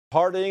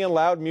Partying and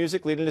loud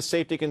music leading to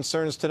safety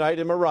concerns tonight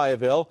in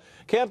Mariaville.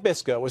 Camp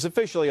Bisco is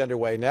officially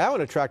underway now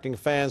and attracting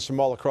fans from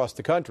all across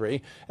the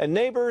country. And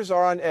neighbors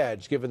are on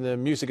edge given the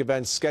music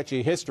event's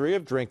sketchy history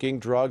of drinking,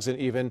 drugs, and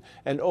even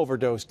an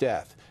overdose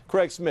death.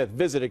 Craig Smith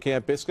visited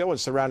Camp Bisco and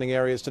surrounding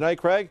areas tonight.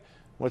 Craig,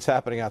 what's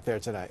happening out there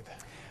tonight?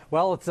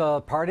 Well, it's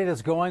a party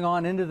that's going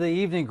on into the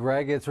evening,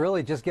 Greg. It's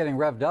really just getting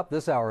revved up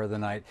this hour of the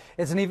night.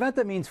 It's an event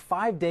that means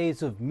 5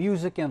 days of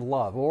music and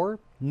love, or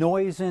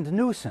noise and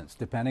nuisance,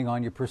 depending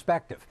on your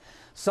perspective.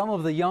 Some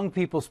of the young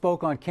people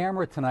spoke on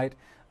camera tonight.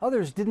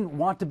 Others didn't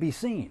want to be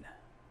seen.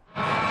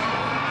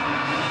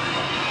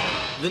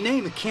 The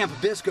name Camp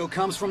Bisco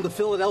comes from the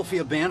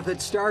Philadelphia band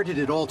that started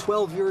it all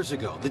 12 years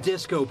ago, the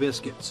Disco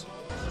Biscuits.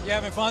 You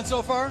having fun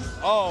so far?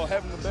 Oh,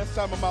 having the best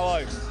time of my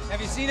life.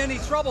 Have you seen any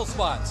trouble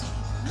spots?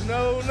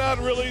 No, not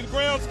really. The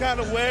ground's kind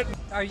of wet.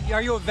 Are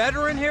you a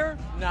veteran here?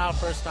 No,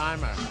 first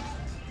timer.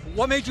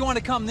 What made you want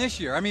to come this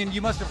year? I mean,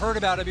 you must have heard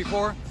about it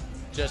before.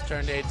 Just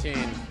turned 18.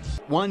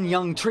 One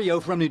young trio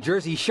from New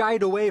Jersey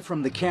shied away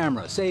from the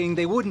camera, saying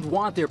they wouldn't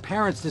want their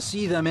parents to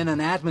see them in an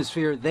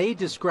atmosphere they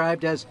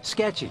described as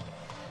sketchy.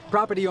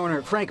 Property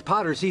owner Frank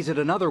Potter sees it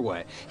another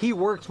way. He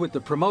works with the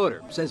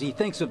promoter, says he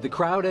thinks of the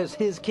crowd as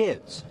his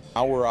kids.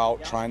 Now we're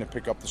out trying to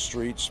pick up the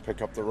streets,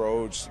 pick up the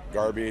roads,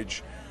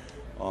 garbage,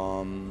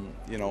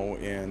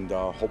 and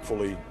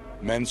hopefully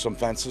mend some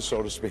fences,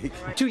 so to speak.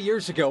 2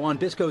 years ago, on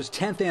Bisco's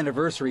 10th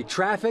anniversary,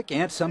 traffic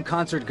and some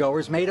concert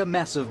goers made a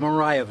mess of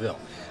Mariaville.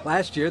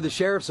 Last year, the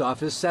sheriff's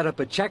office set up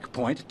a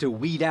checkpoint to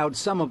weed out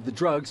some of the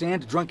drugs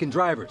and drunken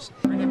drivers.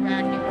 Bring it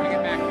back guys.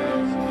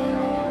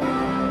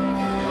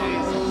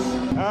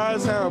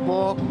 That's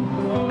terrible.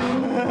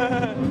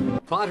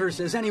 Potter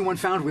says anyone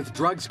found with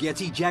drugs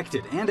gets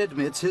ejected and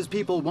admits his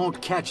people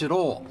won't catch it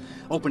all.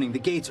 Opening the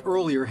gates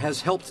earlier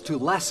has helped to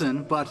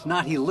lessen but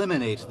not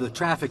eliminate the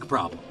traffic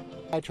problem.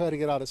 I tried to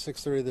get out at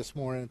 6:30 this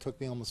morning. It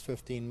took me almost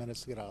 15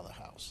 minutes to get out of the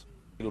house.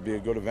 It'll be a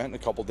good event. In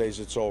a couple days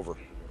it's over.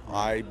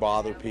 I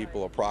bother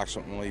people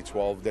approximately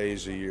 12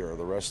 days a year.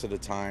 The rest of the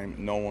time,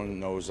 no one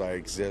knows I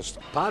exist.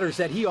 Potter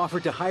said he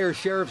offered to hire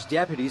sheriff's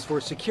deputies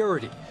for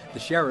security. The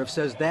sheriff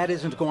says that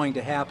isn't going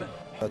to happen.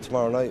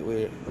 Tomorrow night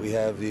we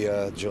have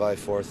the July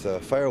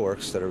 4th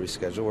fireworks that are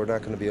rescheduled. We're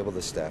not going to be able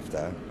to staff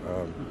that,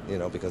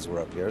 because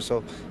we're up here.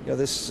 So,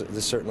 this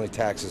certainly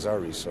taxes our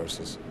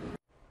resources.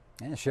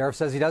 And the sheriff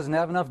says he doesn't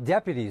have enough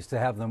deputies to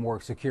have them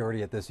work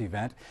security at this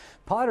event.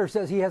 Potter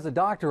says he has a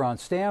doctor on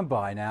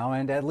standby now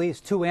and at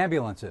least 2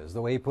 ambulances.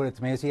 The way he put it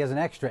to me is he has an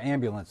extra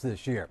ambulance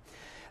this year.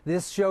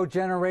 This show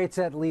generates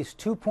at least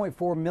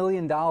 $2.4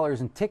 million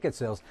in ticket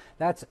sales.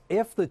 That's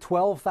if the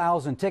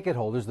 12,000 ticket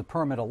holders the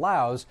permit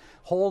allows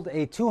hold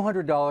a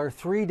 $200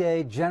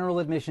 3-day general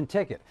admission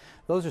ticket.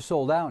 Those are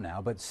sold out now,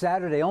 but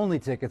Saturday-only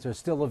tickets are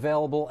still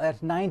available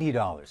at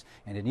 $90.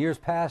 And in years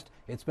past,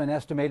 it's been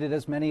estimated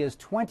as many as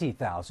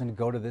 20,000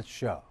 go to this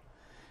show.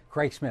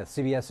 Craig Smith,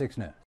 CBS 6 News.